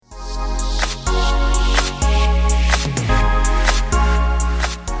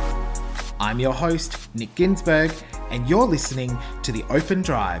I'm your host, Nick Ginsberg, and you're listening to The Open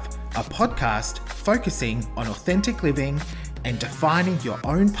Drive, a podcast focusing on authentic living and defining your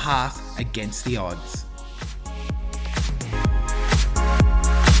own path against the odds.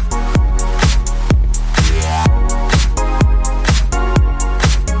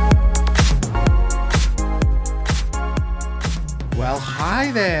 Well,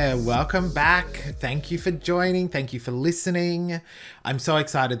 hi there. Welcome back. Thank you for joining. Thank you for listening. I'm so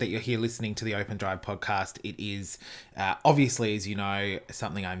excited that you're here listening to the Open Drive podcast. It is obviously, as you know,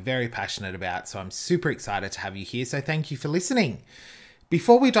 something I'm very passionate about. So I'm super excited to have you here. So thank you for listening.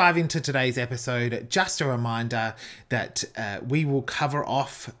 Before we dive into today's episode, just a reminder that we will cover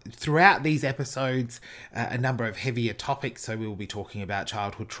off throughout these episodes a number of heavier topics. So we will be talking about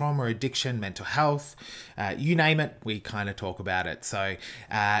childhood trauma, addiction, mental health, you name it, we kind of talk about it. So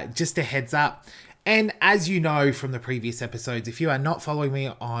just a heads up. And as you know from the previous episodes, if you are not following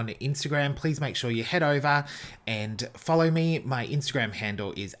me on Instagram, please make sure you head over and follow me. My Instagram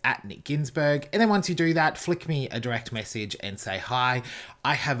handle is @NickGinsberg. And then once you do that, flick me a direct message and say hi.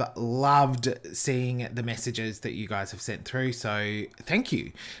 I have loved seeing the messages that you guys have sent through, so thank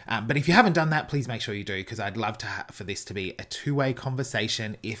you. But if you haven't done that, please make sure you do, because I'd love for this to be a two-way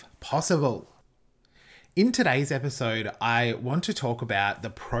conversation if possible. In today's episode, I want to talk about the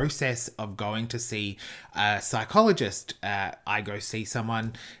process of going to see a psychologist. I go see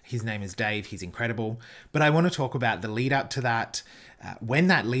someone, his name is Dave, he's incredible. But I want to talk about the lead up to that, when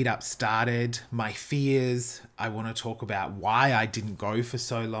that lead up started, my fears. I want to talk about why I didn't go for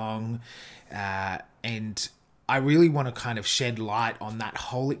so long. And I really want to kind of shed light on that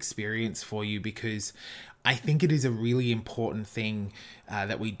whole experience for you, because I think it is a really important thing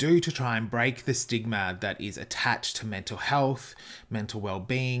that we do to try and break the stigma that is attached to mental health, mental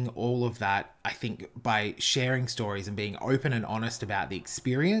well-being, all of that. I think by sharing stories and being open and honest about the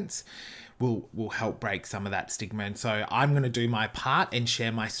experience will help break some of that stigma. And so I'm going to do my part and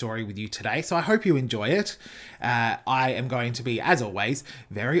share my story with you today. So I hope you enjoy it. I am going to be, as always,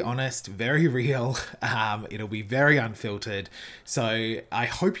 very honest, very real. It'll be very unfiltered. So I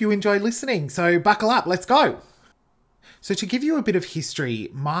hope you enjoy listening. So buckle up, let's go. So to give you a bit of history,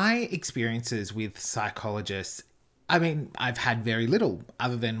 my experiences with psychologists, I mean, I've had very little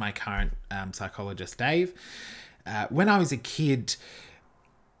other than my current psychologist, Dave. When I was a kid,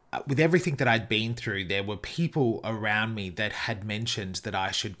 with everything that I'd been through, there were people around me that had mentioned that I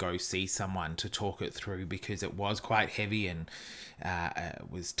should go see someone to talk it through, because it was quite heavy and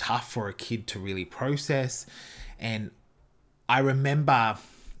it was tough for a kid to really process. And I remember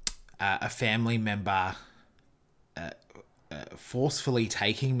a family member forcefully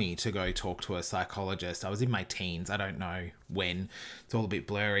taking me to go talk to a psychologist. I was in my teens. I don't know when. It's all a bit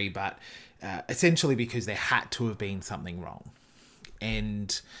blurry, but essentially because there had to have been something wrong.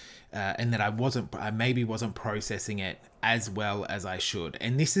 And that I maybe wasn't processing it as well as I should.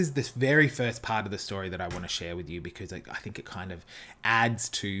 And this is this very first part of the story that I want to share with you, because I think it kind of adds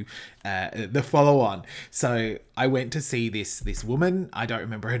to the follow-on. So I went to see this woman. I don't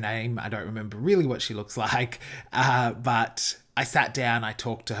remember her name. I don't remember really what she looks like. But I sat down, I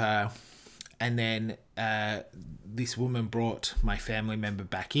talked to her, and then this woman brought my family member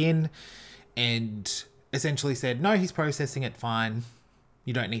back in and essentially said, no, he's processing it fine.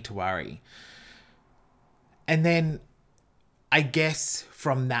 You don't need to worry. And then I guess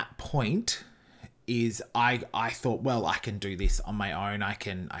from that point is I thought, well, I can do this on my own. I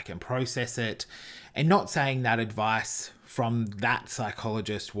can process it. And not saying that advice from that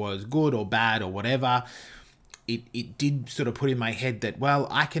psychologist was good or bad or whatever. It did sort of put in my head that, well,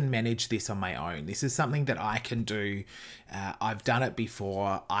 I can manage this on my own. This is something that I can do. I've done it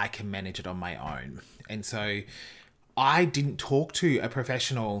before. I can manage it on my own. And so I didn't talk to a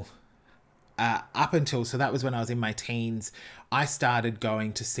professional up until, so that was when I was in my teens. I started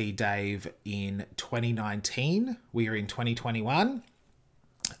going to see Dave in 2019. We are in 2021.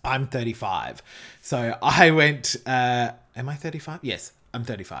 I'm 35. So I went, am I 35? Yes, I'm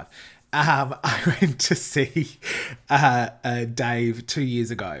 35. I went to see Dave 2 years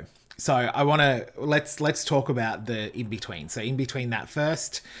ago. So I want to, let's talk about the in-between. So in between that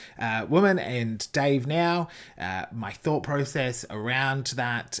first woman and Dave now, my thought process around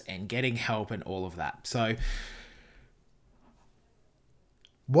that and getting help and all of that. So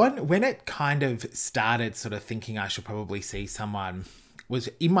when it kind of started sort of thinking I should probably see someone was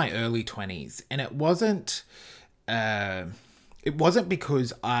in my early 20s. And it wasn't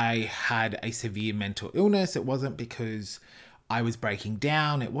because I had a severe mental illness. It wasn't because I was breaking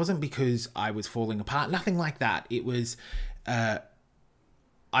down. It wasn't because I was falling apart. Nothing like that. It was, I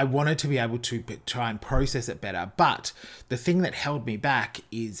wanted to be able to try and process it better. But the thing that held me back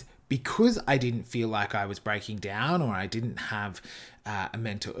is because I didn't feel like I was breaking down or I didn't have a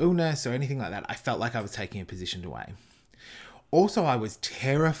mental illness or anything like that, I felt like I was taking a position away. Also, I was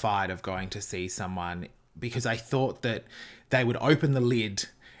terrified of going to see someone because I thought that they would open the lid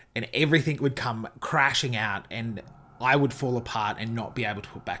and everything would come crashing out and I would fall apart and not be able to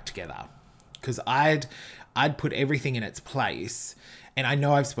put back together. Because I'd put everything in its place. And I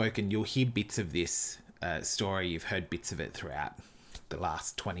know you'll hear bits of this story. You've heard bits of it throughout the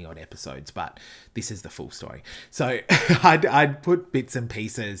last 20 odd episodes, but this is the full story. So I'd put bits and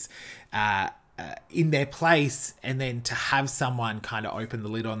pieces in their place, and then to have someone kind of open the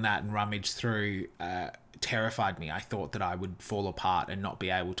lid on that and rummage through terrified me. I thought that I would fall apart and not be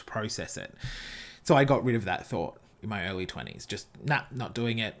able to process it. So I got rid of that thought in my early 20s. Just, not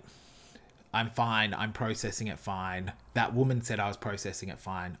doing it. I'm fine. I'm processing it fine. That woman said I was processing it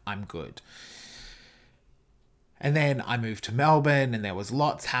fine. I'm good. And then I moved to Melbourne and there was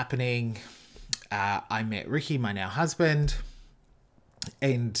lots happening. I met Ricky, my now husband.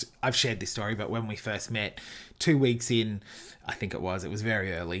 And I've shared this story, but when we first met, 2 weeks in, I think it was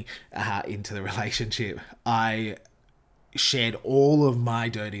very early into the relationship, I shared all of my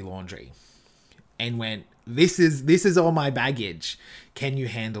dirty laundry and went, this is all my baggage. Can you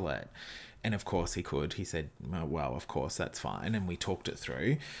handle it? And of course he could. He said, well, of course, that's fine. And we talked it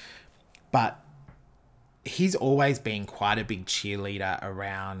through. But he's always been quite a big cheerleader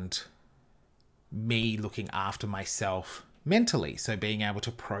around me looking after myself mentally. So being able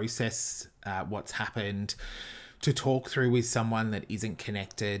to process what's happened, to talk through with someone that isn't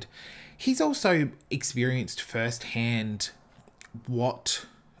connected. He's also experienced firsthand what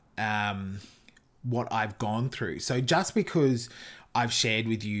I've gone through. So just because I've shared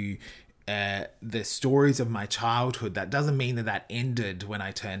with you the stories of my childhood, that doesn't mean that ended when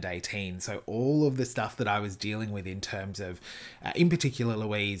I turned 18. So all of the stuff that I was dealing with in terms of, in particular,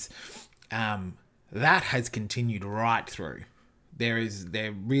 Louise, that has continued right through. It's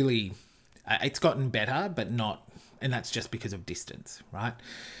gotten better, but not, and that's just because of distance, right?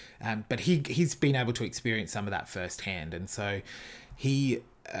 But he's been able to experience some of that firsthand. And so he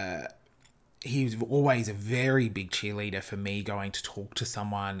was always a very big cheerleader for me going to talk to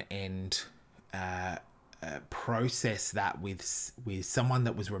someone and process that with someone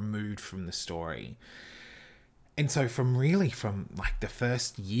that was removed from the story. And so from like the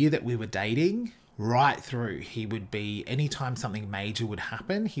first year that we were dating right through, he would be, anytime something major would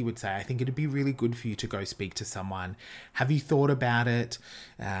happen, he would say, I think it'd be really good for you to go speak to someone. Have you thought about it?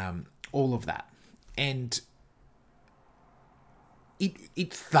 All of that. And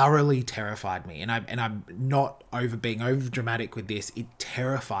it thoroughly terrified me. And I'm not being over dramatic with this. It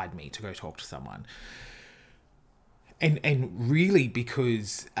terrified me to go talk to someone. And really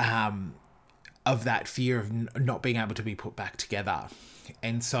because of that fear of not being able to be put back together.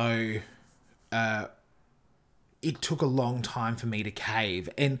 And so it took a long time for me to cave.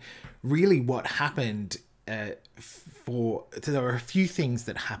 And really what happened there were a few things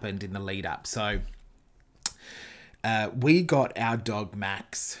that happened in the lead up. So we got our dog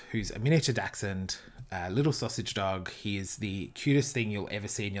Max, who's a miniature Dachshund, little sausage dog. He is the cutest thing you'll ever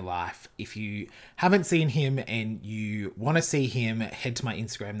see in your life. If you haven't seen him and you want to see him, head to my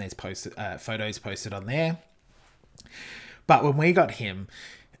Instagram. There's photos posted on there. But when we got him,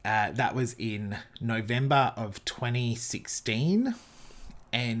 that was in November of 2016.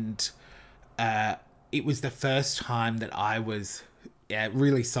 And it was the first time that I was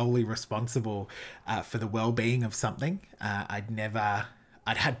really solely responsible for the well-being of something. I'd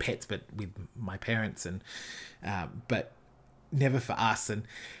had pets, but with my parents, and but never for us.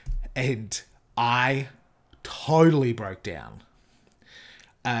 And I totally broke down.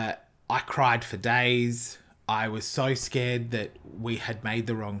 I cried for days. I was so scared that we had made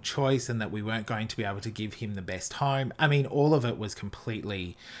the wrong choice and that we weren't going to be able to give him the best home. I mean, all of it was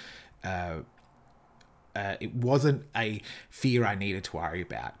completely... it wasn't a fear I needed to worry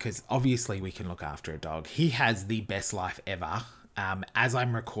about, because obviously we can look after a dog. He has the best life ever. As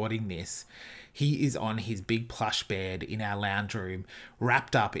I'm recording this, he is on his big plush bed in our lounge room,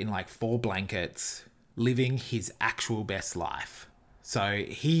 wrapped up in like 4 blankets, living his actual best life. So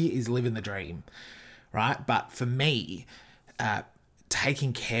he is living the dream, right? But for me,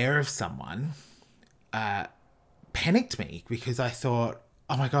 taking care of someone panicked me, because I thought,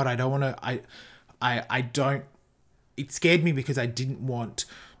 oh my God, I don't want to... It scared me because I didn't want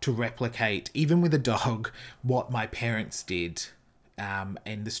to replicate, even with a dog, what my parents did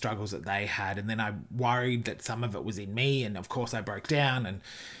and the struggles that they had. And then I worried that some of it was in me. And of course I broke down and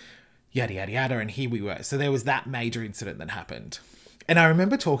yada, yada, yada. And here we were. So there was that major incident that happened. And I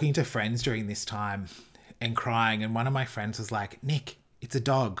remember talking to friends during this time and crying. And one of my friends was like, Nick, it's a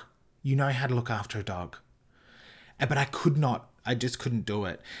dog. You know how to look after a dog. But I just couldn't do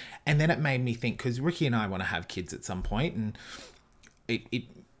it. And then it made me think, because Ricky and I want to have kids at some point, and it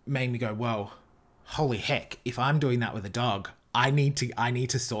made me go, well, holy heck, if I'm doing that with a dog, I need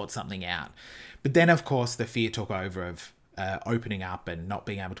to sort something out. But then, of course, the fear took over of opening up and not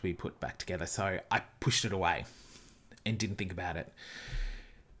being able to be put back together. So I pushed it away and didn't think about it.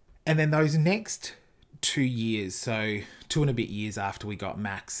 And then those next 2 years, so 2 and a bit years after we got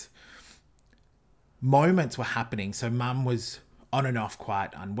Max, moments were happening. So mum was on and off quite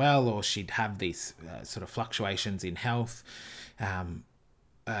unwell, or she'd have these sort of fluctuations in health.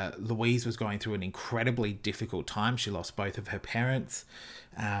 Louise was going through an incredibly difficult time. She lost both of her parents.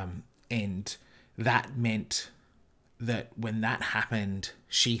 And that meant that when that happened,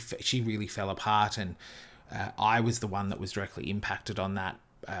 she really fell apart. And I was the one that was directly impacted on that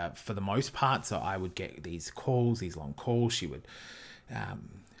for the most part. So I would get these long calls. She would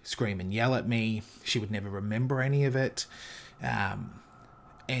scream and yell at me. She would never remember any of it.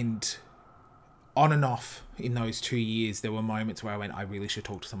 And on and off in those 2 years, there were moments where I went, I really should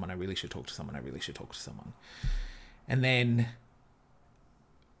talk to someone. I really should talk to someone. I really should talk to someone. And then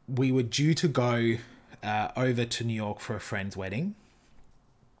we were due to go over to New York for a friend's wedding.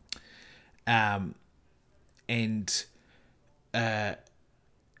 And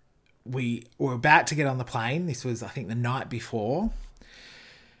we were about to get on the plane. This was, I think, the night before.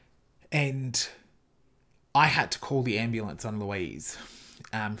 And I had to call the ambulance on Louise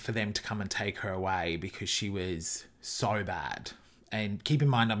for them to come and take her away because she was so bad. And keep in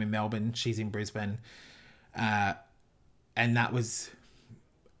mind, I'm in Melbourne. She's in Brisbane. And that was,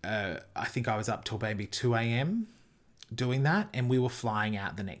 I think I was up till maybe 2 a.m. doing that. And we were flying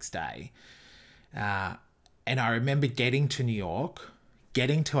out the next day. And I remember getting to New York,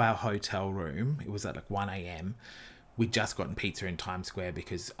 getting to our hotel room. It was at like 1 a.m. We'd just gotten pizza in Times Square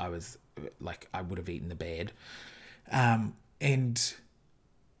because I was like, I would have eaten the bed. And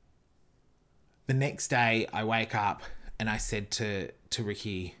the next day I wake up and I said to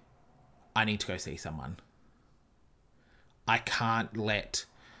Ricky, I need to go see someone. I can't let...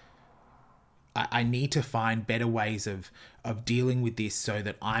 I need to find better ways of dealing with this so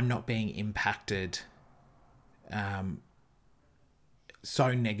that I'm not being impacted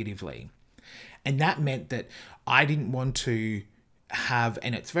so negatively. And that meant that I didn't want to have,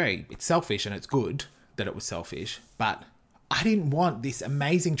 and it's selfish and it's good that it was selfish, but I didn't want this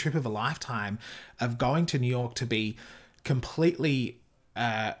amazing trip of a lifetime of going to New York to be completely,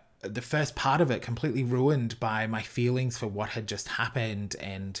 the first part of it completely ruined by my feelings for what had just happened.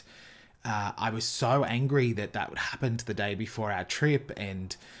 And I was so angry that would happen the day before our trip.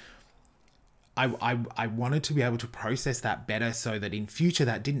 And I wanted to be able to process that better so that in future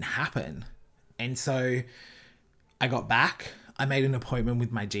that didn't happen. And so I got back. I made an appointment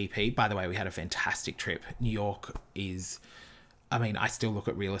with my GP. By the way, we had a fantastic trip. New York is, I mean, I still look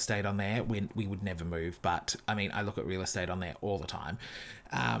at real estate on there. We would never move, but I mean, I look at real estate on there all the time.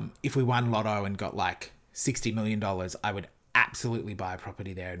 If we won Lotto and got like $60 million, I would absolutely buy a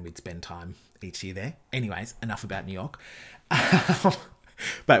property there and we'd spend time each year there. Anyways, enough about New York.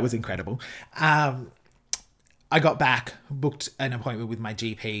 But it was incredible. I got back, booked an appointment with my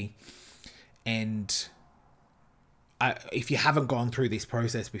GP, and if you haven't gone through this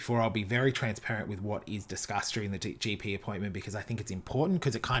process before, I'll be very transparent with what is discussed during the GP appointment because I think it's important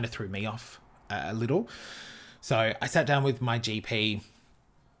because it kind of threw me off a little. So I sat down with my GP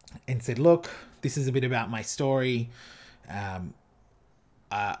and said, look, this is a bit about my story. I'm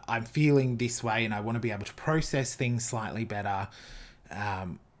feeling this way and I want to be able to process things slightly better.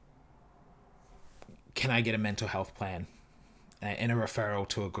 Can I get a mental health plan and a referral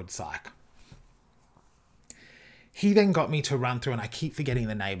to a good psych? He then got me to run through, and I keep forgetting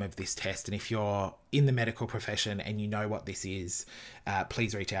the name of this test. And if you're in the medical profession and you know what this is,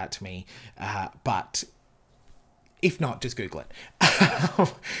 please reach out to me. But if not, just Google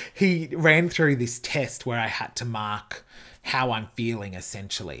it. He ran through this test where I had to mark how I'm feeling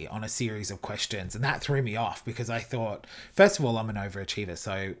essentially on a series of questions. And that threw me off because I thought, first of all, I'm an overachiever.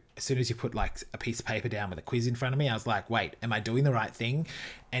 So as soon as you put like a piece of paper down with a quiz in front of me, I was like, wait, am I doing the right thing?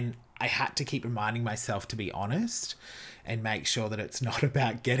 And I had to keep reminding myself to be honest and make sure that it's not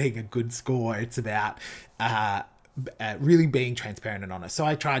about getting a good score. It's about really being transparent and honest. So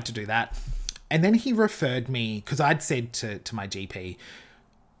I tried to do that. And then he referred me, because I'd said to my GP,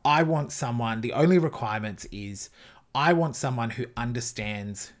 I want someone, the only requirements is I want someone who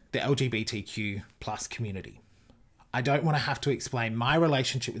understands the LGBTQ plus community. I don't want to have to explain my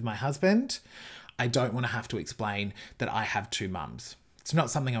relationship with my husband. I don't want to have to explain that I have two mums. It's not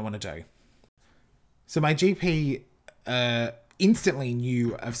something I want to do. So my GP instantly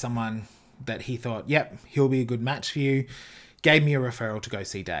knew of someone that he thought, yep, he'll be a good match for you. Gave me a referral to go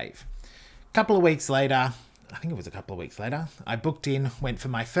see Dave. A couple of weeks later, I booked in, went for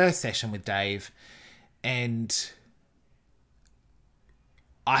my first session with Dave, and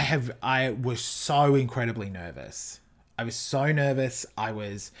I was so incredibly nervous. I was so nervous. I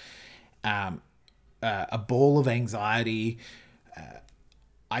was a ball of anxiety.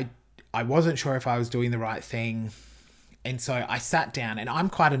 I wasn't sure if I was doing the right thing. And so I sat down, and I'm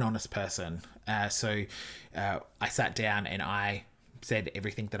quite an honest person. So I sat down and I said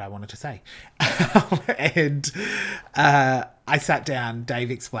everything that I wanted to say. And I sat down,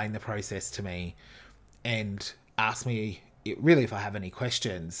 Dave explained the process to me and asked me really if I have any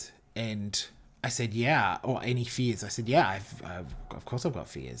questions. And I said, yeah, or any fears. I said, yeah, of course I've got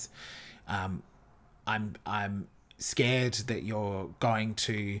fears. I'm scared that you're going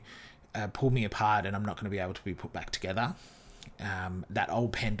to pull me apart and I'm not going to be able to be put back together. That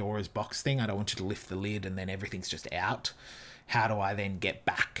old Pandora's box thing, I don't want you to lift the lid and then everything's just out. How do I then get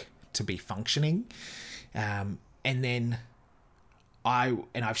back to be functioning? And then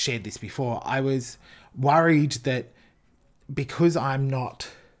I've shared this before, I was worried that because I'm not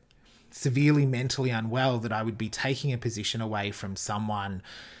severely mentally unwell, that I would be taking a position away from someone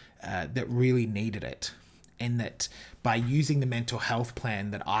that really needed it. And that by using the mental health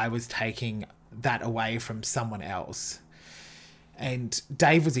plan, that I was taking that away from someone else. And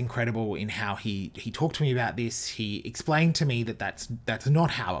Dave was incredible in how he talked to me about this. He explained to me that that's not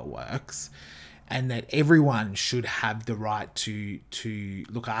how it works, and that everyone should have the right to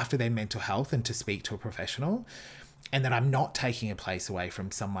look after their mental health and to speak to a professional, and that I'm not taking a place away from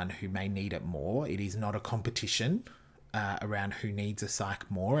someone who may need it more. It is not a competition around who needs a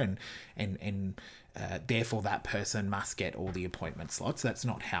psych more, and therefore that person must get all the appointment slots. That's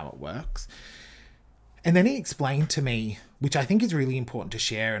not how it works. And then he explained to me, which I think is really important to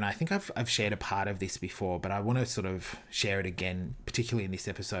share, and I think I've shared a part of this before, but I want to sort of share it again, particularly in this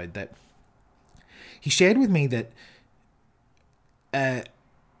episode, that he shared with me that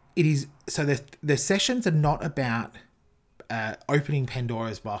it is, so the sessions are not about opening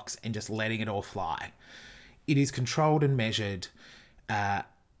Pandora's box and just letting it all fly. It is controlled and measured, and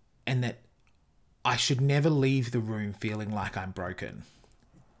that I should never leave the room feeling like I'm broken.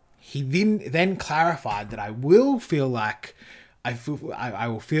 He then clarified that I will feel like I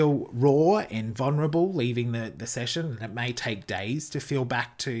will feel raw and vulnerable leaving the session, and it may take days to feel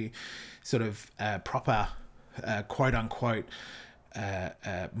back to sort of proper quote unquote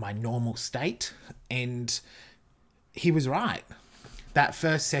my normal state. And he was right. That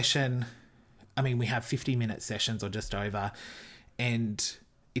first session, I mean, we have 50-minute sessions or just over, and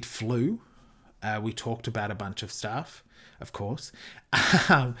it flew. We talked about a bunch of stuff, of course.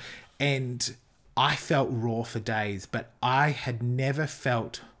 And I felt raw for days, but I had never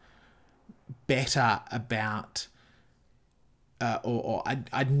felt better about,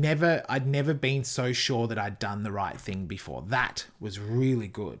 I'd never been so sure that I'd done the right thing before. That was really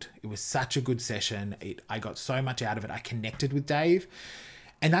good. It was such a good session. I got so much out of it. I connected with Dave.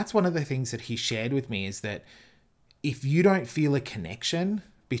 And that's one of the things that he shared with me, is that if you don't feel a connection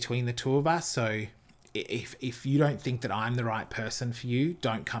between the two of us, so if you don't think that I'm the right person for you,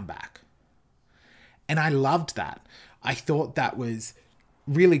 don't come back. And I loved that. I thought that was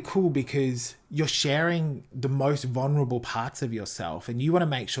really cool, because you're sharing the most vulnerable parts of yourself and you want to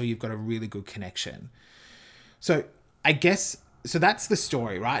make sure you've got a really good connection. So I guess, so that's the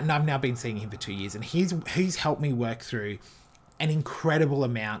story, right? And I've now been seeing him for 2 years, and he's helped me work through an incredible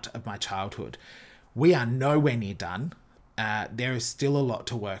amount of my childhood. We are nowhere near done. There is still a lot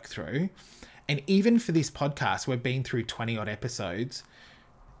to work through. And even for this podcast, we've been through 20 odd episodes.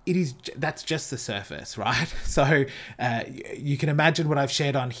 That's just the surface, right? So you can imagine what I've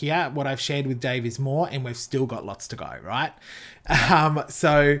shared on here. What I've shared with Dave is more, and we've still got lots to go, right?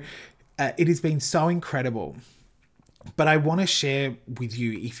 So it has been so incredible. But I want to share with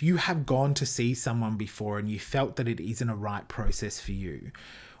you, if you have gone to see someone before and you felt that it isn't a right process for you,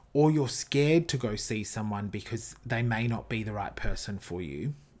 or you're scared to go see someone because they may not be the right person for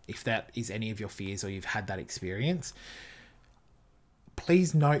you, if that is any of your fears or you've had that experience,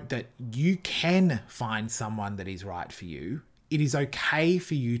 please note that you can find someone that is right for you. It is okay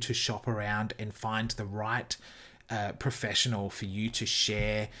for you to shop around and find the right professional for you to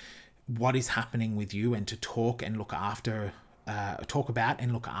share what is happening with you and to talk and look after, talk about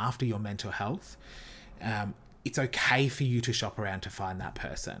and look after your mental health. It's okay for you to shop around to find that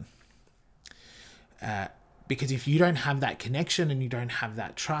person. Because if you don't have that connection and you don't have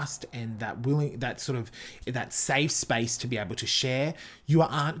that trust and that safe space to be able to share, you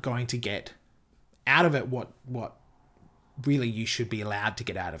aren't going to get out of it what really you should be allowed to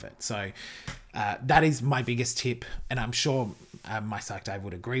get out of it. So that is my biggest tip. And I'm sure my Psych Dave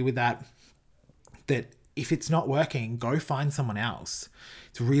would agree with that if it's not working, go find someone else.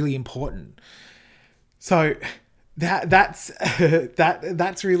 It's really important. So that's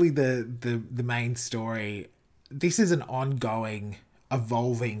really the main story. This is an ongoing,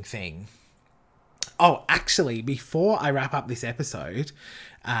 evolving thing. Oh, actually, before I wrap up this episode,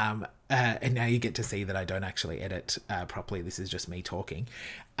 and now you get to see that I don't actually edit properly. This is just me talking.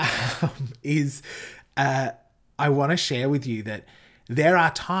 I want to share with you that there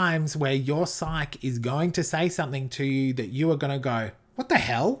are times where your psych is going to say something to you that you are going to go, what the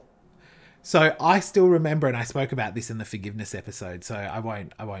hell? So I still remember, and I spoke about this in the forgiveness episode, so I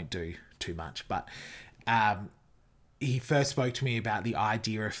won't do too much, but he first spoke to me about the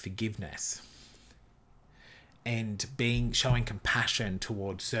idea of forgiveness and showing compassion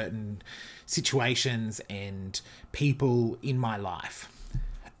towards certain situations and people in my life.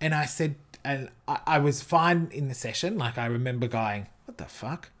 And I said, and I was fine in the session. Like, I remember going, what the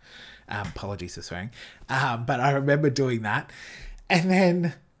fuck? Apologies for swearing. But I remember doing that. And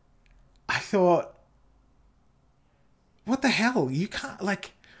then I thought, what the hell? You can't,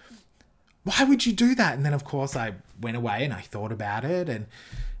 like, why would you do that? And then, of course, I went away and I thought about it, and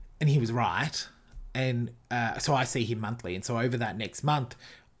he was right. And so I see him monthly. And so over that next month,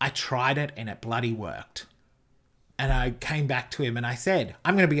 I tried it and it bloody worked. And I came back to him and I said,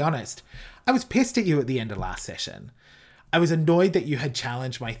 I'm going to be honest, I was pissed at you at the end of last session. I was annoyed that you had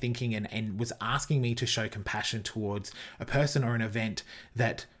challenged my thinking and was asking me to show compassion towards a person or an event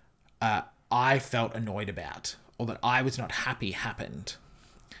that I felt annoyed about, or that I was not happy happened.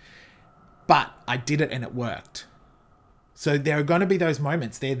 But I did it and it worked. So there are going to be those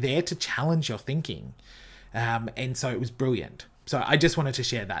moments. They're there to challenge your thinking. And so it was brilliant. So I just wanted to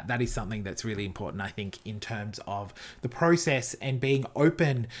share that. That is something that's really important, I think, in terms of the process and being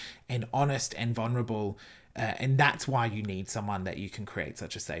open and honest and vulnerable. And that's why you need someone that you can create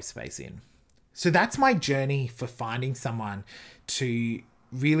such a safe space in. So that's my journey for finding someone to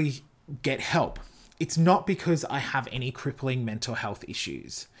really get help. It's not because I have any crippling mental health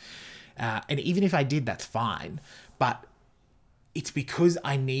issues. And even if I did, that's fine. But it's because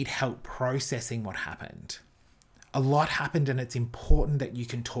I need help processing what happened. A lot happened, and it's important that you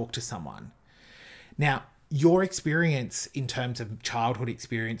can talk to someone. Now, your experience in terms of childhood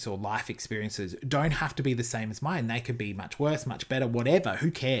experience or life experiences don't have to be the same as mine. They could be much worse, much better, whatever.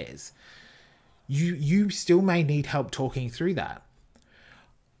 Who cares? You still may need help talking through that.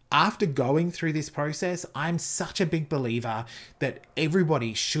 After going through this process, I'm such a big believer that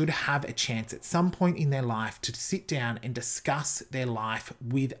everybody should have a chance at some point in their life to sit down and discuss their life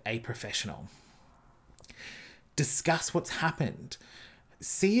with a professional. Discuss what's happened.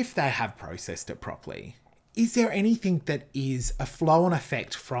 See if they have processed it properly. Is there anything that is a flow-on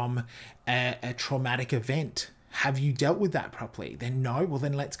effect from a traumatic event? Have you dealt with that properly? Then no, well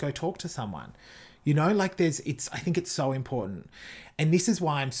then let's go talk to someone. You know, like I think it's so important. And this is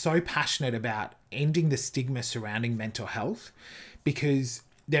why I'm so passionate about ending the stigma surrounding mental health, because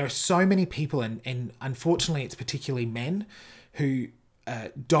there are so many people, and unfortunately it's particularly men, who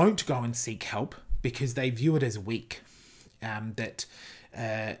don't go and seek help because they view it as weak, that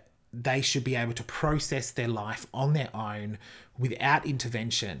they should be able to process their life on their own without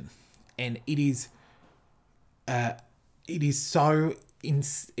intervention. And it's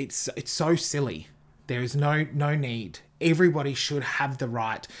so silly. There is no need. Everybody should have the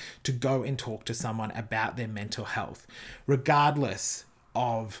right to go and talk to someone about their mental health, regardless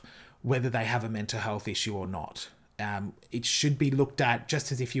of whether they have a mental health issue or not. It should be looked at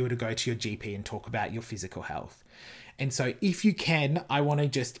just as if you were to go to your GP and talk about your physical health. And so if you can, I want to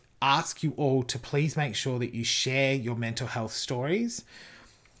just ask you all to please make sure that you share your mental health stories.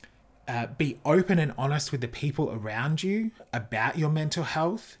 Be open and honest with the people around you about your mental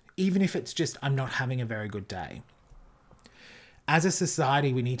health, even if it's just, I'm not having a very good day. As a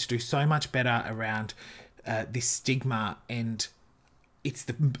society, we need to do so much better around this stigma, and it's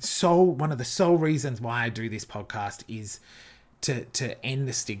one of the sole reasons why I do this podcast is to end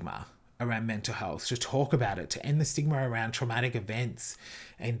the stigma around mental health, to talk about it, to end the stigma around traumatic events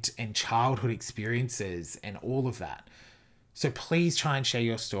and childhood experiences and all of that. So please try and share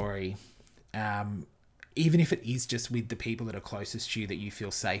your story, even if it is just with the people that are closest to you that you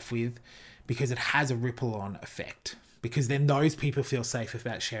feel safe with, because it has a ripple-on effect. Because then those people feel safe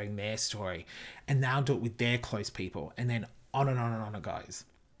about sharing their story, and they'll do it with their close people, and then on and on and on it goes.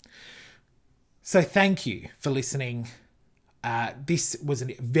 So thank you for listening. This was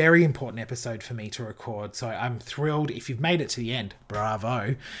a very important episode for me to record, so I'm thrilled. If you've made it to the end,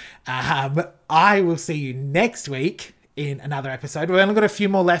 bravo. I will see you next week in another episode. We've only got a few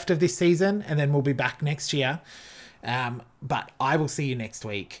more left of this season, and then we'll be back next year. But I will see you next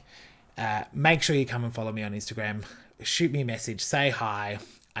week. Make sure you come and follow me on Instagram. Shoot me a message. Say hi.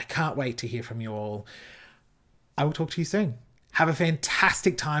 I can't wait to hear from you all. I will talk to you soon. Have a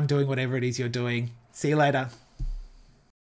fantastic time doing whatever it is you're doing. See you later.